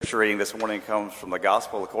Scripture reading this morning comes from the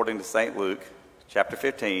Gospel according to St. Luke, chapter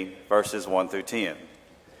 15, verses 1 through 10.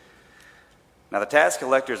 Now the tax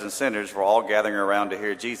collectors and sinners were all gathering around to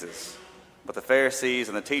hear Jesus. But the Pharisees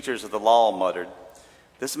and the teachers of the law muttered,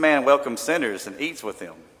 "This man welcomes sinners and eats with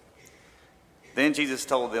them." Then Jesus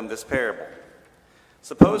told them this parable.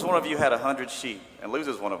 "Suppose one of you had 100 sheep and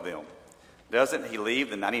loses one of them. Doesn't he leave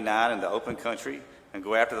the 99 in the open country and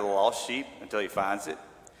go after the lost sheep until he finds it?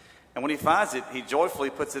 And when he finds it, he joyfully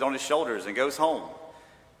puts it on his shoulders and goes home.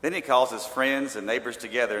 Then he calls his friends and neighbors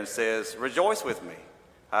together and says, 'Rejoice with me,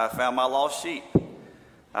 I have found my lost sheep.'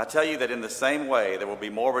 I tell you that in the same way there will be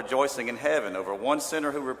more rejoicing in heaven over one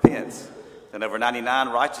sinner who repents than over 99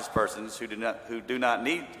 righteous persons who do not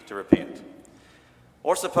need to repent.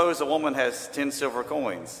 Or suppose a woman has 10 silver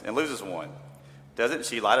coins and loses one. Doesn't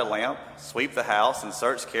she light a lamp, sweep the house, and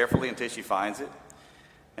search carefully until she finds it?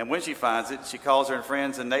 And when she finds it, she calls her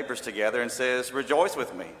friends and neighbors together and says, 'Rejoice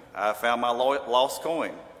with me, I have found my lost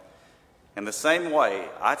coin.' In the same way,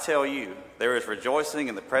 I tell you, there is rejoicing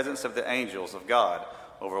in the presence of the angels of God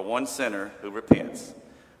over one sinner who repents."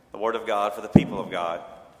 The word of God for the people of God.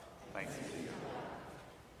 Thanks.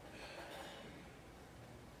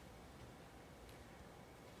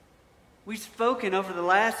 We've spoken over the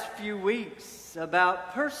last few weeks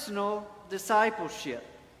about personal discipleship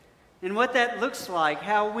and what that looks like,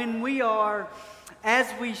 how when we are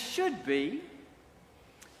as we should be,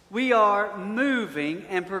 we are moving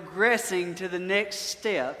and progressing to the next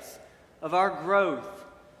steps of our growth.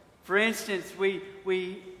 For instance,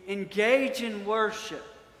 we engage in worship,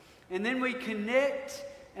 and then we connect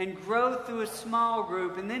and grow through a small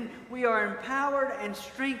group, and then we are empowered and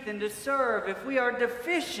strengthened to serve. If we are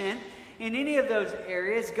deficient in any of those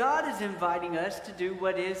areas, God is inviting us to do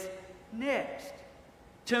what is next,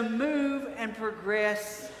 to move and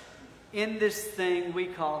progress in this thing we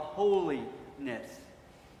call holiness.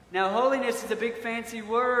 Now, holiness is a big fancy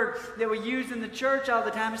word that we use in the church all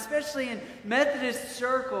the time, especially in Methodist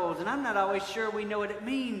circles, and I'm not always sure we know what it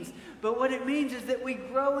means, but what it means is that we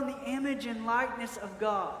grow in the image and likeness of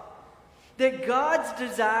God, that God's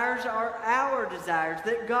desires are our desires,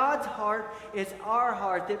 that God's heart is our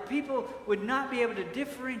heart, that people would not be able to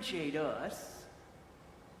differentiate us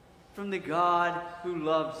from the God who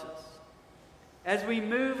loves us. As we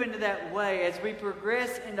move into that way, as we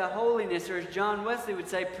progress into holiness, or as John Wesley would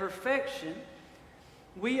say, perfection,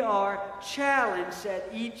 we are challenged at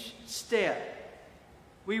each step.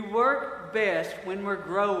 We work best when we're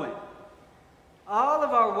growing. All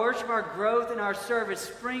of our worship, our growth, and our service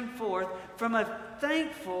spring forth from a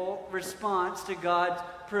thankful response to God's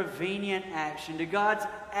prevenient action, to God's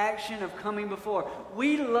action of coming before.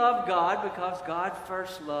 We love God because God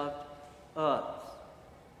first loved us.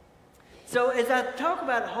 So as I talk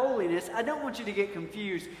about holiness, I don't want you to get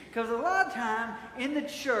confused, because a lot of time in the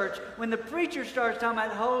church, when the preacher starts talking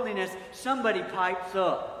about holiness, somebody pipes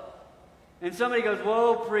up. And somebody goes,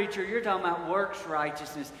 "Whoa, preacher, you're talking about works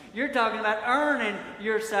righteousness. You're talking about earning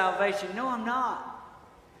your salvation." No, I'm not.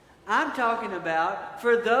 I'm talking about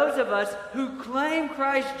for those of us who claim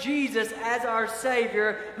Christ Jesus as our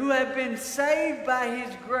Savior, who have been saved by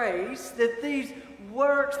His grace, that these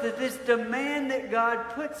works, that this demand that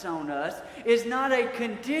God puts on us is not a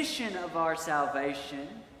condition of our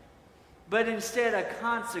salvation, but instead a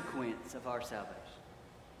consequence of our salvation.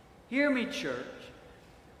 Hear me, church.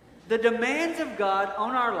 The demands of God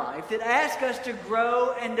on our life that ask us to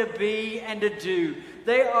grow and to be and to do,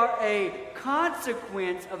 they are a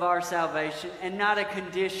consequence of our salvation and not a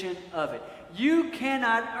condition of it. You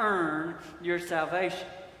cannot earn your salvation.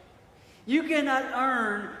 You cannot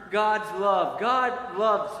earn God's love. God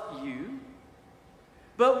loves you.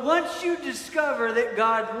 But once you discover that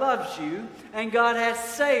God loves you and God has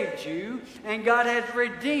saved you and God has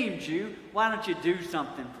redeemed you, why don't you do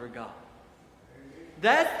something for God?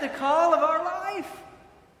 That's the call of our life.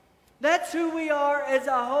 That's who we are as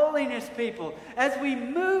a holiness people. As we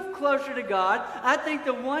move closer to God, I think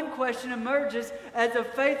the one question emerges as a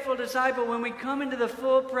faithful disciple when we come into the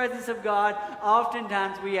full presence of God.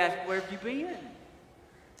 Oftentimes we ask, "Where have you been?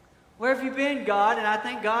 Where have you been, God?" And I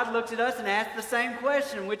think God looks at us and asks the same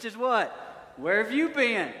question, which is what? Where have you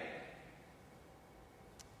been?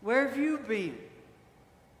 Where have you been?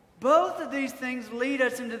 Both of these things lead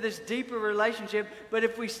us into this deeper relationship, but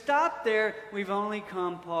if we stop there, we've only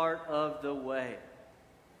come part of the way.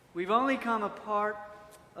 We've only come a part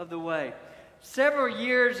of the way. Several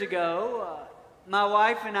years ago, my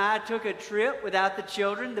wife and I took a trip without the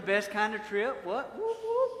children, the best kind of trip. What? Whoop,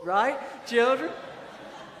 whoop, right? Children.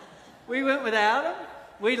 We went without them.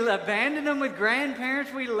 We abandoned them with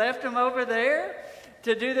grandparents. We left them over there.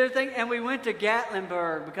 to do their thing. And we went to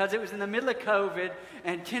Gatlinburg because it was in the middle of COVID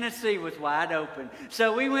and Tennessee was wide open.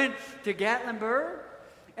 So we went to Gatlinburg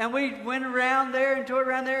and we went around there and toured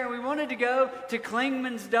around there, and we wanted to go to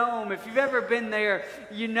Klingman's Dome. If you've ever been there,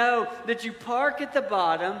 you know that you park at the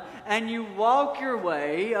bottom and you walk your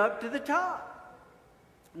way up to the top.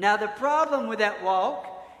 Now, the problem with that walk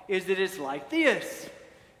is that it's like this.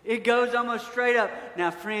 It goes almost straight up. Now,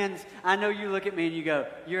 friends, I know you look at me and you go,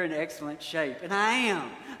 you're in excellent shape. And I am.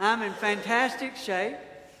 I'm in fantastic shape.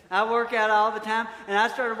 I work out all the time. And I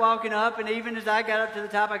started walking up, and even as I got up to the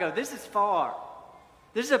top, I go, this is far.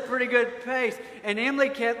 This is a pretty good pace. And Emily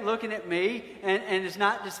kept looking at me, and it's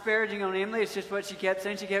not disparaging on Emily. It's just what she kept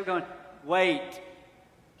saying. She kept going, wait,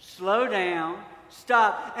 slow down,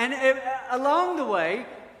 stop. And along the way,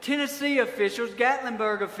 Tennessee officials,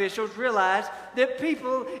 Gatlinburg officials realized that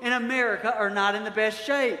people in America are not in the best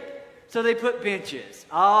shape. So they put benches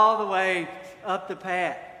all the way up the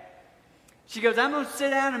path. She goes, I'm going to sit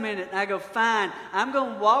down a minute. And I go, fine. I'm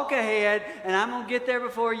going to walk ahead, and I'm going to get there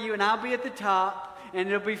before you, and I'll be at the top, and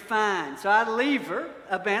it'll be fine. So I leave her,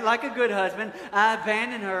 like a good husband. I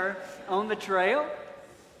abandon her on the trail.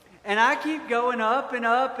 And I keep going up and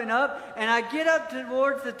up and up, and I get up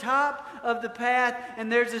towards the top of the path,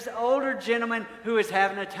 and there's this older gentleman who is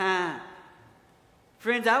having a time.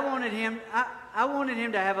 Friends, I wanted him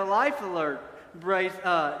to have a life alert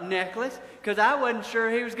necklace, because I wasn't sure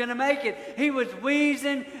he was going to make it. He was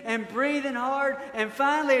wheezing and breathing hard, and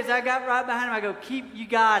finally, as I got right behind him, I go, you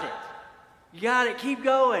got it. You got it. Keep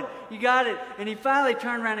going. You got it. And he finally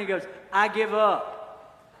turned around and he goes, I give up.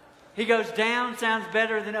 He goes, down sounds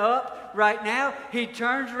better than up right now. He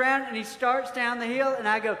turns around and he starts down the hill, and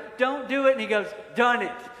I go, don't do it. And he goes, done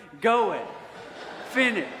it. Going.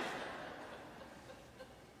 Finish.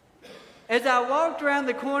 As I walked around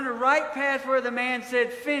the corner right past where the man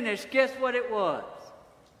said finish, guess what it was?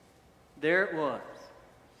 There it was.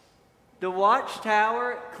 The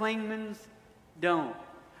watchtower at Klingman's Dome.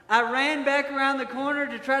 I ran back around the corner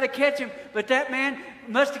to try to catch him, but that man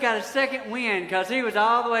must have got a second wind, because he was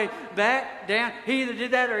all the way back down. He either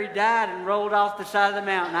did that or he died and rolled off the side of the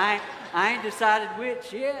mountain. I ain't decided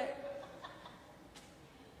which yet.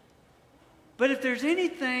 But if there's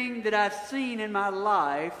anything that I've seen in my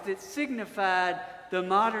life that signified the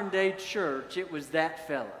modern day church, it was that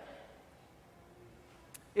fella.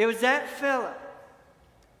 It was that fella.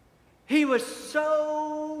 He was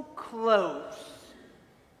so close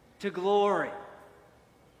to glory.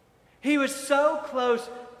 He was so close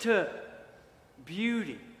to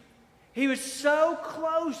beauty. He was so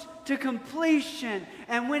close to completion.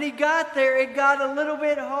 And when he got there, it got a little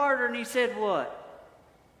bit harder. And he said, what?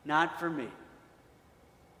 Not for me.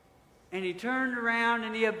 And he turned around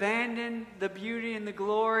and he abandoned the beauty and the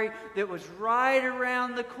glory that was right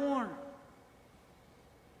around the corner,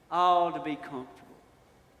 all to be comfortable.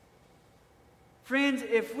 Friends,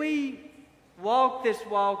 if we walk this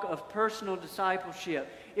walk of personal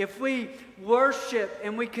discipleship, if we worship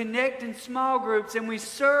and we connect in small groups and we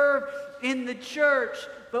serve in the church,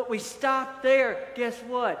 but we stop there, guess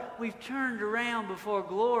what? We've turned around before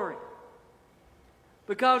glory.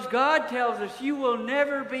 Because God tells us you will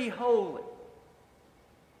never be holy.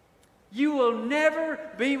 You will never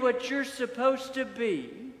be what you're supposed to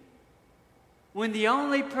be when the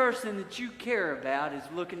only person that you care about is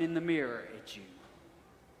looking in the mirror at you.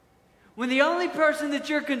 When the only person that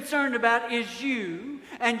you're concerned about is you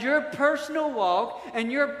and your personal walk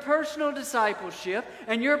and your personal discipleship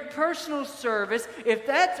and your personal service, if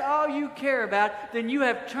that's all you care about, then you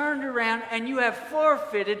have turned around and you have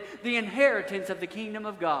forfeited the inheritance of the kingdom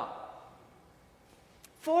of God.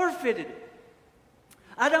 Forfeited it.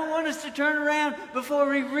 I don't want us to turn around before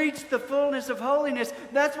we reach the fullness of holiness.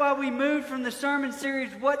 That's why we moved from the sermon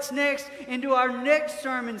series, What's Next, into our next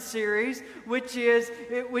sermon series, which is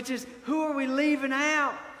Who Are We Leaving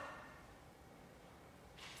Out?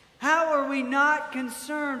 How are we not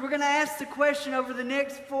concerned? We're going to ask the question over the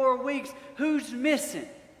next 4 weeks, who's missing?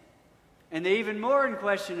 And the even more important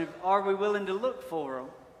question of, are we willing to look for them?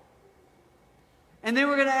 And then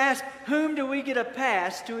we're going to ask, whom do we get a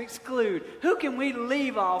pass to exclude? Who can we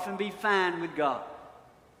leave off and be fine with God?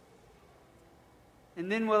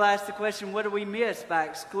 And then we'll ask the question, what do we miss by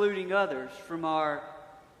excluding others from our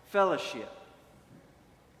fellowship?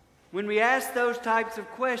 When we ask those types of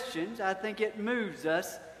questions, I think it moves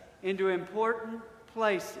us into important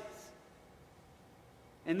places.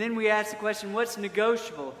 And then we ask the question, what's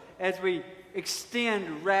negotiable as we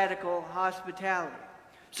extend radical hospitality?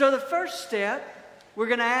 So the first step we're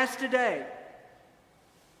going to ask today,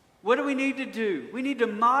 what do we need to do? We need to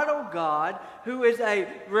model God, who is a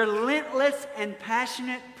relentless and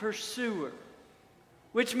passionate pursuer.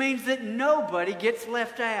 which means that nobody gets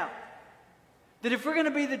left out. That if we're going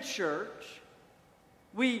to be the church,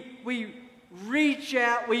 we reach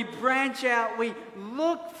out, we branch out, we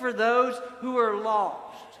look for those who are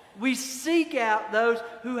lost. We seek out those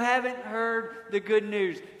who haven't heard the good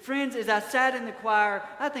news. Friends, as I sat in the choir,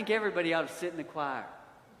 I think everybody ought to sit in the choir.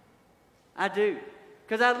 I do.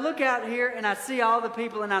 Because I look out here and I see all the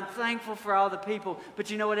people, and I'm thankful for all the people.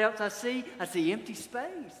 But you know what else I see? I see empty space.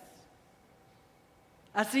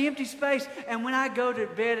 I see empty space. And when I go to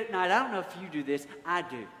bed at night, I don't know if you do this, I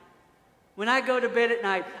do. When I go to bed at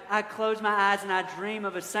night, I close my eyes and I dream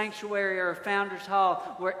of a sanctuary or a founder's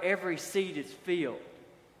hall where every seat is filled.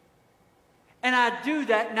 And I do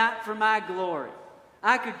that not for my glory.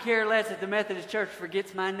 I could care less if the Methodist Church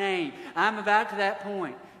forgets my name. I'm about to that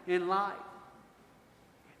point in life.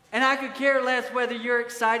 And I could care less whether you're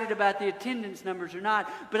excited about the attendance numbers or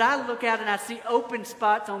not. But I look out and I see open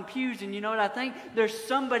spots on pews. And you know what I think? There's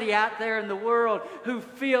somebody out there in the world who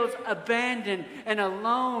feels abandoned and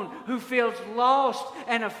alone, who feels lost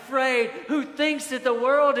and afraid, who thinks that the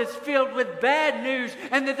world is filled with bad news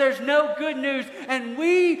and that there's no good news. And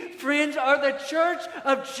we, friends, are the church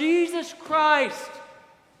of Jesus Christ,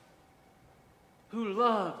 who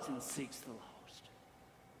loves and seeks the lost.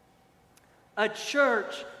 A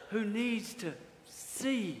church who needs to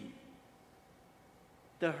see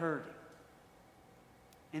the hurting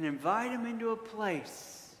and invite them into a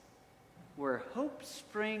place where hope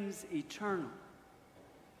springs eternal,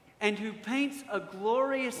 and who paints a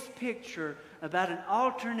glorious picture about an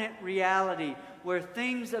alternate reality where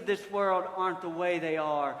things of this world aren't the way they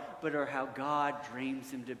are, but are how God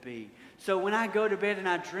dreams them to be. So when I go to bed and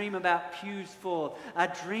I dream about pews full, I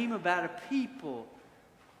dream about a people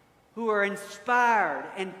who are inspired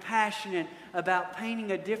and passionate about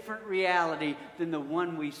painting a different reality than the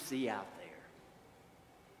one we see out there.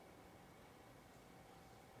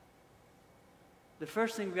 The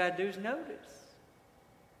first thing we've got to do is notice.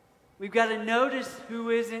 We've got to notice who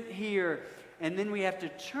isn't here, and then we have to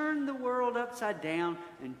turn the world upside down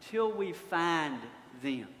until we find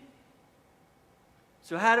them.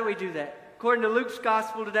 So how do we do that? According to Luke's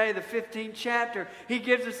Gospel today, the 15th chapter, he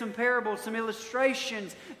gives us some parables, some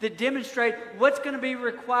illustrations that demonstrate what's going to be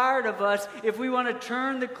required of us if we want to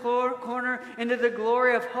turn the corner into the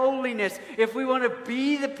glory of holiness, if we want to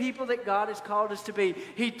be the people that God has called us to be.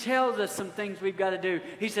 He tells us some things we've got to do.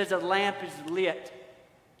 He says a lamp is lit.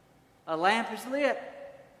 A lamp is lit.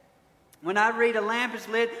 When I read a lamp is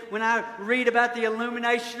lit, when I read about the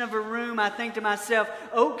illumination of a room, I think to myself,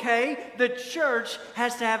 okay, the church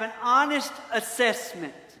has to have an honest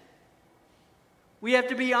assessment. We have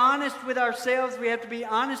to be honest with ourselves, we have to be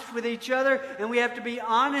honest with each other, and we have to be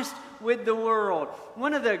honest with the world.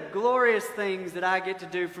 One of the glorious things that I get to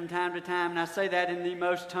do from time to time, and I say that in the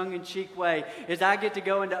most tongue-in-cheek way, is I get to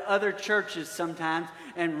go into other churches sometimes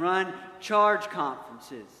and run charge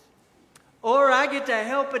conferences. Or I get to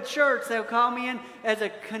help a church. They'll call me in as a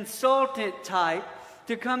consultant type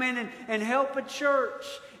to come in and help a church.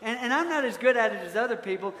 And I'm not as good at it as other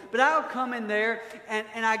people, but I'll come in there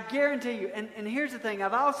and I guarantee you, and here's the thing,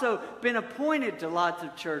 I've also been appointed to lots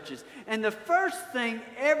of churches. And the first thing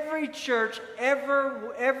every church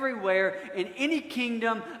everywhere in any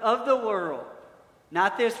kingdom of the world,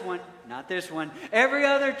 not this one, every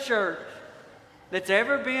other church that's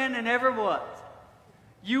ever been and ever was,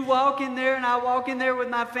 you walk in there and I walk in there with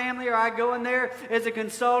my family, or I go in there as a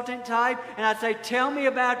consultant type and I say, tell me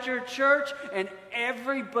about your church, and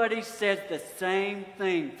everybody says the same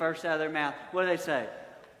thing first out of their mouth. What do they say?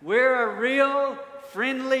 We're a real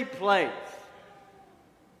friendly place.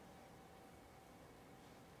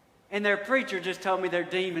 And their preacher just told me they're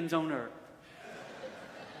demons on earth.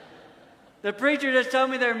 The preacher just told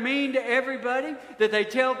me they're mean to everybody, that they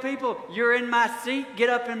tell people, you're in my seat, get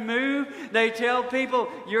up and move. They tell people,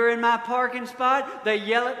 you're in my parking spot. They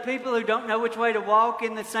yell at people who don't know which way to walk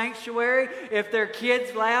in the sanctuary. If their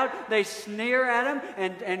kid's loud, they sneer at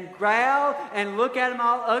them and growl and look at them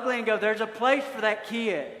all ugly and go, there's a place for that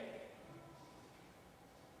kid.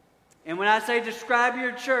 And when I say, describe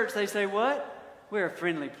your church, they say, what? We're a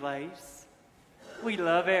friendly place. We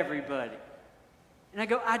love everybody. And I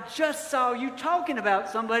go, I just saw you talking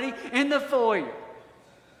about somebody in the foyer.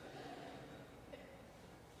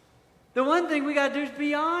 The one thing we got to do is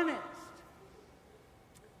be honest.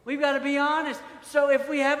 We've got to be honest. So if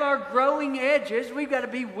we have our growing edges, we've got to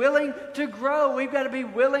be willing to grow. We've got to be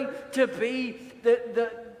willing to be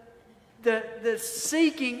the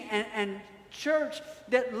seeking and church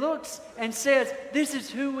that looks and says, this is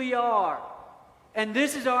who we are. And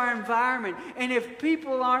this is our environment. And if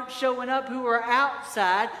people aren't showing up who are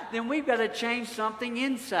outside, then we've got to change something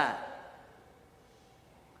inside.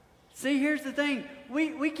 See, here's the thing.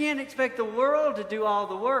 We can't expect the world to do all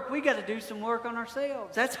the work. We got to do some work on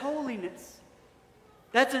ourselves. That's holiness.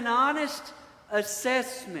 That's an honest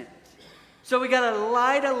assessment. So we got to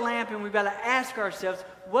light a lamp and we've got to ask ourselves,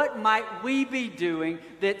 what might we be doing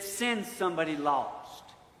that sends somebody lost?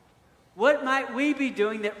 What might we be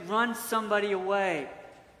doing that runs somebody away?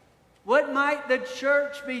 What might the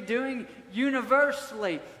church be doing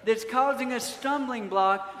universally that's causing a stumbling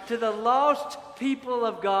block to the lost people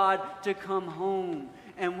of God to come home?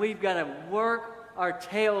 And we've got to work our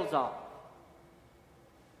tails off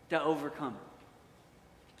to overcome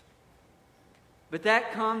it. But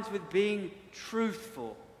that comes with being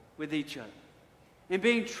truthful with each other and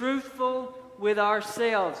being truthful with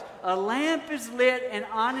ourselves. A lamp is lit and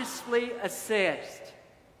honestly assessed.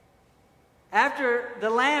 After the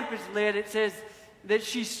lamp is lit, it says that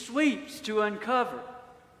she sweeps to uncover.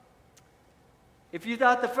 If you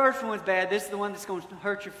thought the first one was bad, this is the one that's going to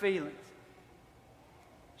hurt your feelings.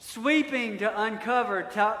 Sweeping to uncover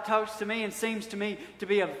talks to me and seems to me to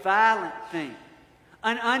be a violent thing.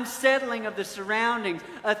 An unsettling of the surroundings,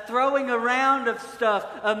 a throwing around of stuff,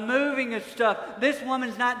 a moving of stuff. This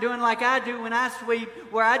woman's not doing like I do when I sweep,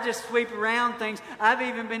 where I just sweep around things. I've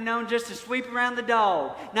even been known just to sweep around the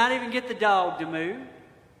dog, not even get the dog to move.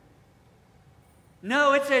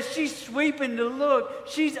 No, it says she's sweeping to look.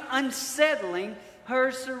 She's unsettling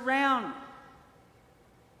her surroundings.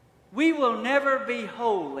 We will never be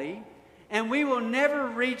holy, and we will never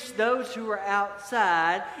reach those who are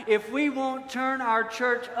outside if we won't turn our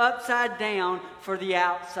church upside down for the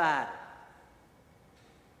outside.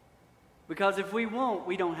 Because if we won't,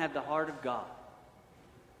 we don't have the heart of God.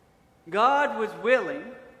 God was willing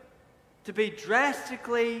to be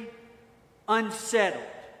drastically unsettled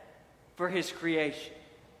for His creation.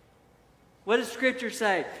 What does Scripture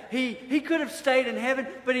say? He could have stayed in heaven,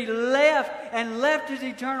 but He left His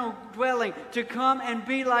eternal dwelling to come and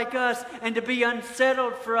be like us and to be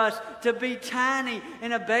unsettled for us, to be tiny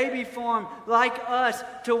in a baby form like us,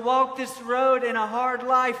 to walk this road in a hard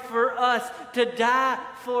life for us, to die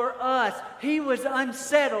for us. He was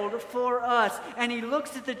unsettled for us. And He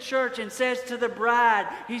looks at the church and says to the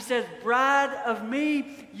bride, He says, "Bride of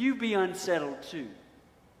me, you be unsettled too."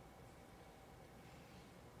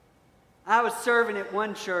 I was serving at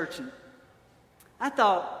one church, and I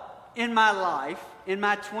thought in my life, in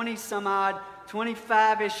my 20-some-odd,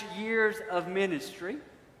 25-ish years of ministry,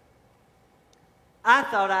 I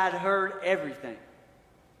thought I'd heard everything.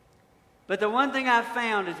 But the one thing I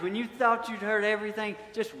found is when you thought you'd heard everything,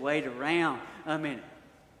 just wait around a minute.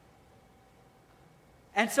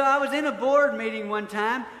 And so I was in a board meeting one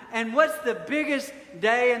time, and what's the biggest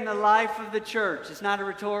day in the life of the church? It's not a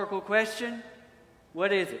rhetorical question.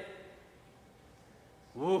 What is it?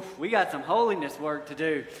 Oof, we got some holiness work to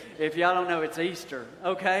do. If y'all don't know, it's Easter,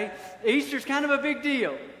 okay? Easter's kind of a big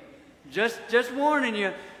deal. Just warning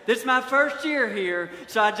you, this is my first year here,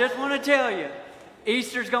 so I just want to tell you,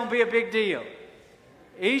 Easter's going to be a big deal.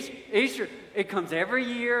 Easter, it comes every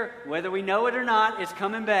year, whether we know it or not, it's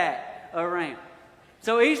coming back around.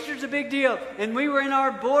 So Easter's a big deal. And we were in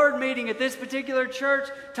our board meeting at this particular church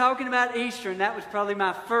talking about Easter, and that was probably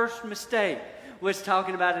my first mistake, was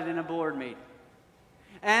talking about it in a board meeting.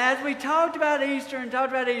 And as we talked about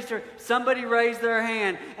Easter, somebody raised their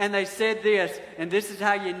hand and they said this, and this is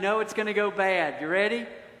how you know it's going to go bad. You ready?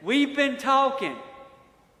 We've been talking.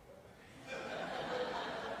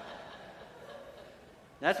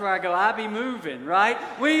 That's where I go, I be moving, right?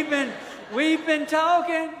 We've been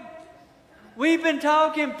talking. We've been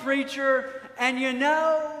talking, preacher, and you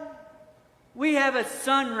know, we have a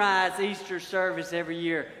sunrise Easter service every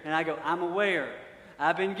year. And I go, I'm aware.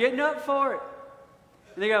 I've been getting up for it.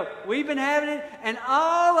 And they go, we've been having it, and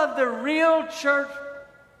all of the real church,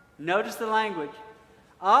 notice the language,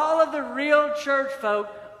 all of the real church folk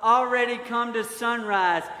already come to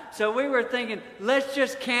sunrise. So we were thinking, let's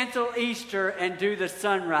just cancel Easter and do the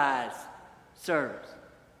sunrise service.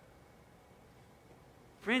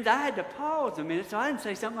 Friends, I had to pause a minute so I didn't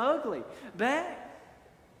say something ugly back.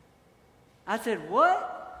 I said,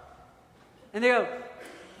 what? And they go,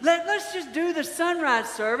 let's just do the sunrise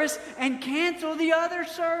service and cancel the other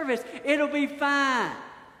service. It'll be fine.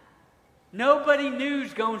 Nobody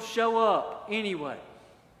new's going to show up anyway.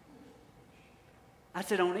 I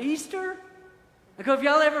said, on Easter? I go, have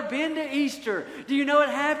y'all ever been to Easter? Do you know what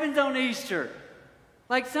happens on Easter?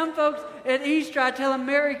 Like some folks at Easter, I tell them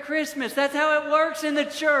Merry Christmas. That's how it works in the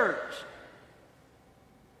church.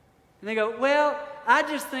 And they go, well, I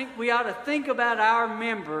just think we ought to think about our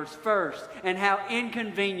members first and how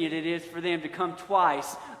inconvenient it is for them to come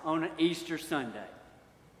twice on an Easter Sunday.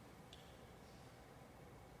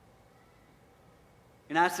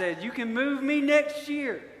 And I said, you can move me next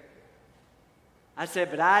year. I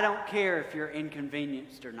said, but I don't care if you're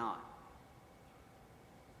inconvenienced or not.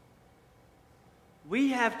 We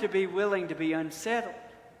have to be willing to be unsettled,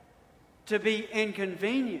 to be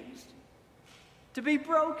inconvenienced, to be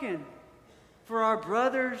broken for our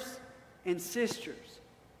brothers and sisters.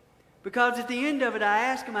 Because at the end of it, I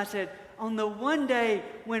asked him, I said, on the one day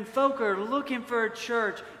when folk are looking for a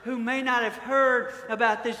church who may not have heard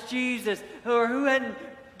about this Jesus, or who hadn't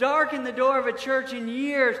darkened the door of a church in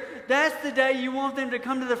years, that's the day you want them to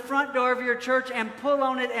come to the front door of your church and pull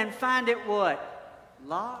on it and find it what?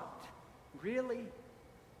 Locked? Really?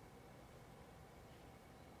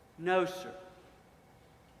 No, sir.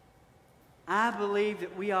 I believe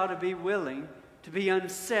that we ought to be willing to be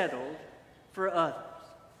unsettled for others.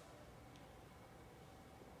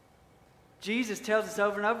 Jesus tells us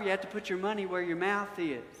over and over, you have to put your money where your mouth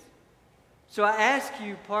is. So I ask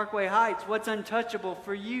you, Parkway Heights, what's untouchable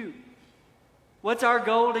for you? What's our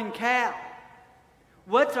golden cow?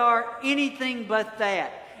 What's our anything but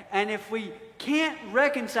that? And if we can't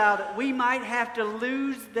reconcile that we might have to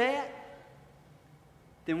lose that,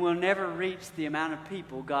 then we'll never reach the amount of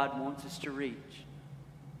people God wants us to reach.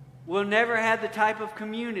 We'll never have the type of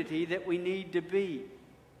community that we need to be.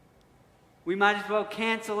 We might as well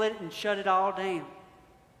cancel it and shut it all down.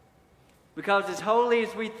 Because as holy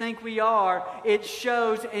as we think we are, it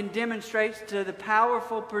shows and demonstrates to the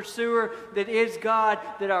powerful pursuer that is God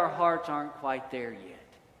that our hearts aren't quite there yet.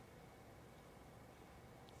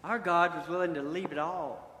 Our God was willing to leave it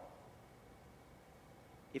all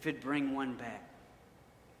if it'd bring one back.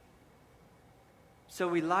 So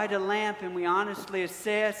we light a lamp and we honestly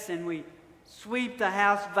assess and we sweep the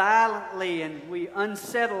house violently and we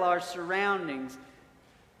unsettle our surroundings.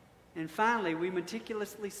 And finally, we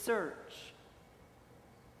meticulously search.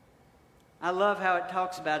 I love how it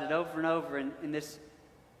talks about it over and over in this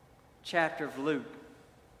chapter of Luke.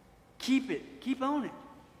 Keep it. Keep on it.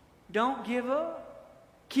 Don't give up.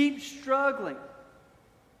 Keep struggling.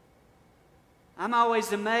 I'm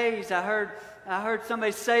always amazed. I heard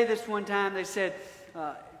somebody say this one time. They said,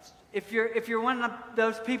 if you're one of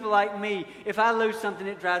those people like me, if I lose something,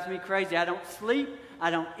 it drives me crazy. I don't sleep. I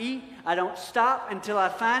don't eat. I don't stop until I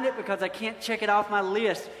find it because I can't check it off my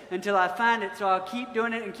list until I find it. So I'll keep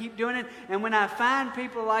doing it and keep doing it. And when I find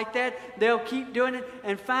people like that, they'll keep doing it.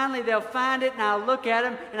 And finally they'll find it and I'll look at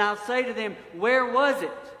them and I'll say to them, where was it?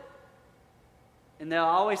 And they'll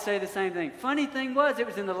always say the same thing. Funny thing was, it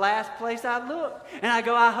was in the last place I looked. And I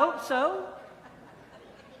go, I hope so.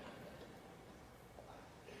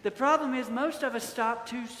 The problem is most of us stop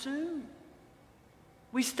too soon.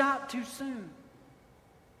 We stop too soon.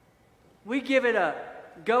 We give it a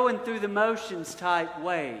going through the motions type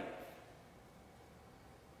way.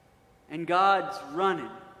 And God's running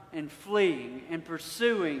and fleeing and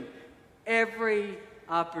pursuing every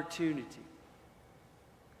opportunity.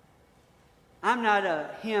 I'm not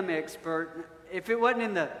a hymn expert. If it wasn't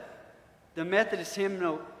in the Methodist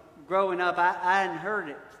hymnal growing up, I hadn't heard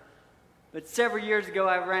it. But several years ago,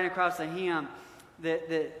 I ran across a hymn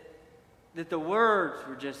that the words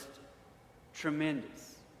were just tremendous.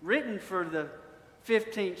 Written for the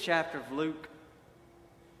 15th chapter of Luke.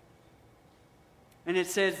 And it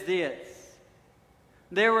says this: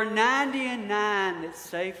 there were 99 that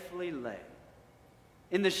safely lay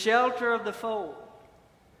in the shelter of the fold,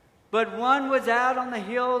 but one was out on the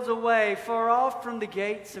hills away, far off from the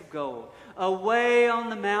gates of gold, away on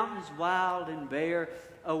the mountains wild and bare,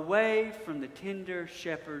 away from the tender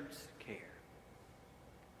shepherd's care.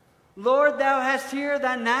 Lord, thou hast here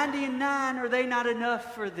thy 99, are they not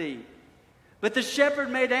enough for thee? But the shepherd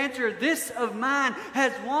made answer, this of mine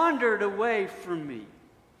has wandered away from me.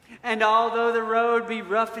 And although the road be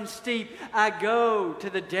rough and steep, I go to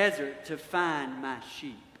the desert to find my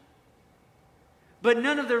sheep. But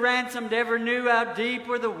none of the ransomed ever knew how deep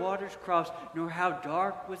were the waters crossed, nor how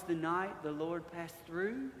dark was the night the Lord passed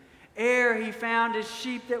through. Ere he found his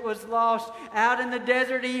sheep that was lost, out in the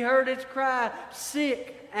desert he heard its cry,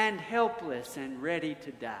 sick and helpless and ready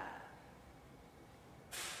to die.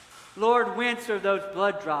 Lord, whence are those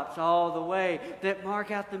blood drops all the way that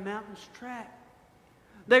mark out the mountain's track?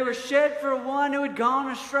 They were shed for one who had gone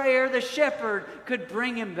astray, ere the shepherd could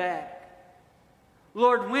bring him back.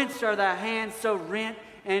 Lord, whence are thy hands so rent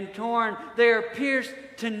and torn? They are pierced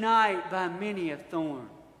tonight by many a thorn.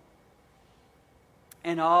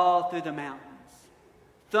 And all through the mountains,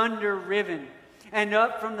 thunder riven, and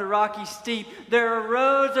up from the rocky steep, there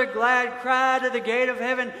arose a glad cry to the gate of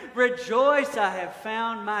heaven, rejoice, I have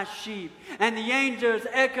found my sheep. And the angels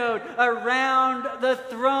echoed around the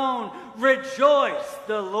throne, rejoice,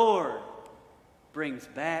 the Lord brings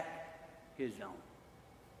back his own.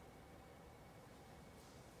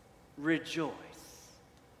 rejoice.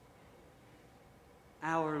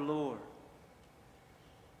 Our Lord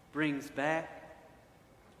brings back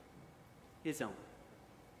His own.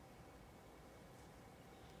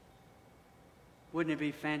 Wouldn't it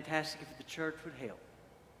be fantastic if the church would help?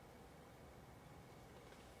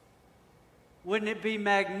 Wouldn't it be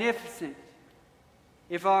magnificent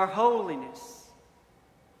if our holiness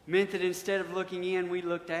meant that instead of looking in, we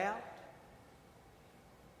looked out?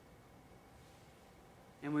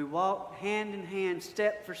 And we walked hand in hand,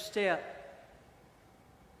 step for step,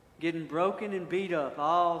 getting broken and beat up,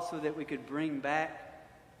 all so that we could bring back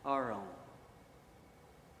our own.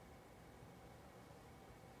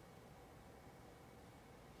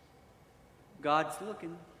 God's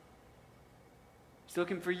looking. He's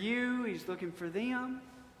looking for you. He's looking for them.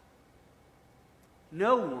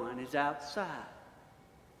 No one is outside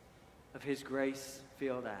of His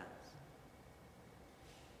grace-filled eyes.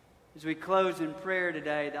 As we close in prayer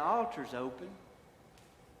today, the altar's open.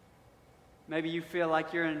 Maybe you feel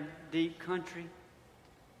like you're in deep country.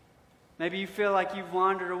 Maybe you feel like you've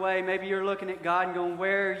wandered away. Maybe you're looking at God and going,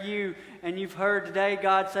 where are you? And you've heard today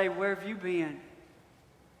God say, where have you been?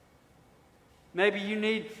 Maybe you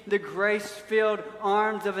need the grace-filled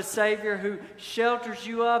arms of a Savior who shelters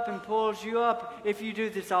you up and pulls you up. If you do,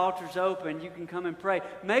 this altar's open. You can come and pray.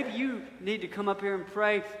 Maybe you need to come up here and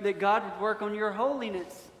pray that God would work on your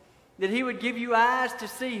holiness, that He would give you eyes to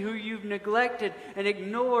see who you've neglected and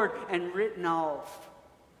ignored and written off.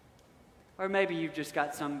 Or maybe you've just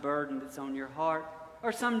got some burden that's on your heart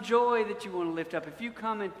or some joy that you want to lift up. If you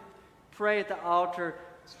come and pray at the altar,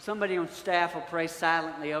 somebody on staff will pray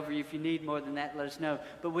silently over you. If you need more than that, let us know.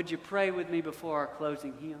 But would you pray with me before our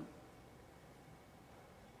closing hymn?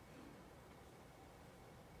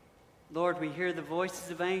 Lord, we hear the voices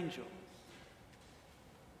of angels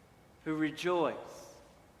who rejoice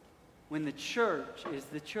when the church is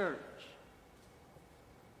the church.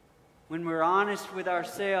 When we're honest with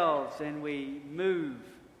ourselves and we move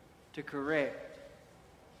to correct.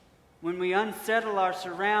 When we unsettle our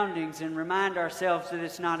surroundings and remind ourselves that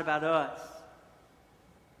it's not about us.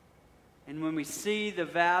 And when we see the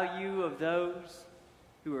value of those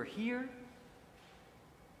who are here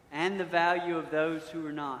and the value of those who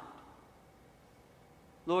are not.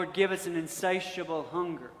 Lord, give us an insatiable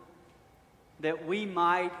hunger that we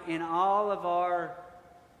might, in all of our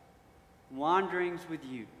wanderings with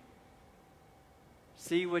you,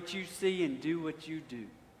 see what you see and do what you do.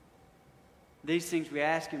 These things we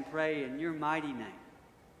ask and pray in your mighty name.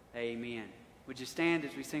 Amen. Would you stand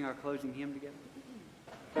as we sing our closing hymn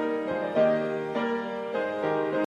together?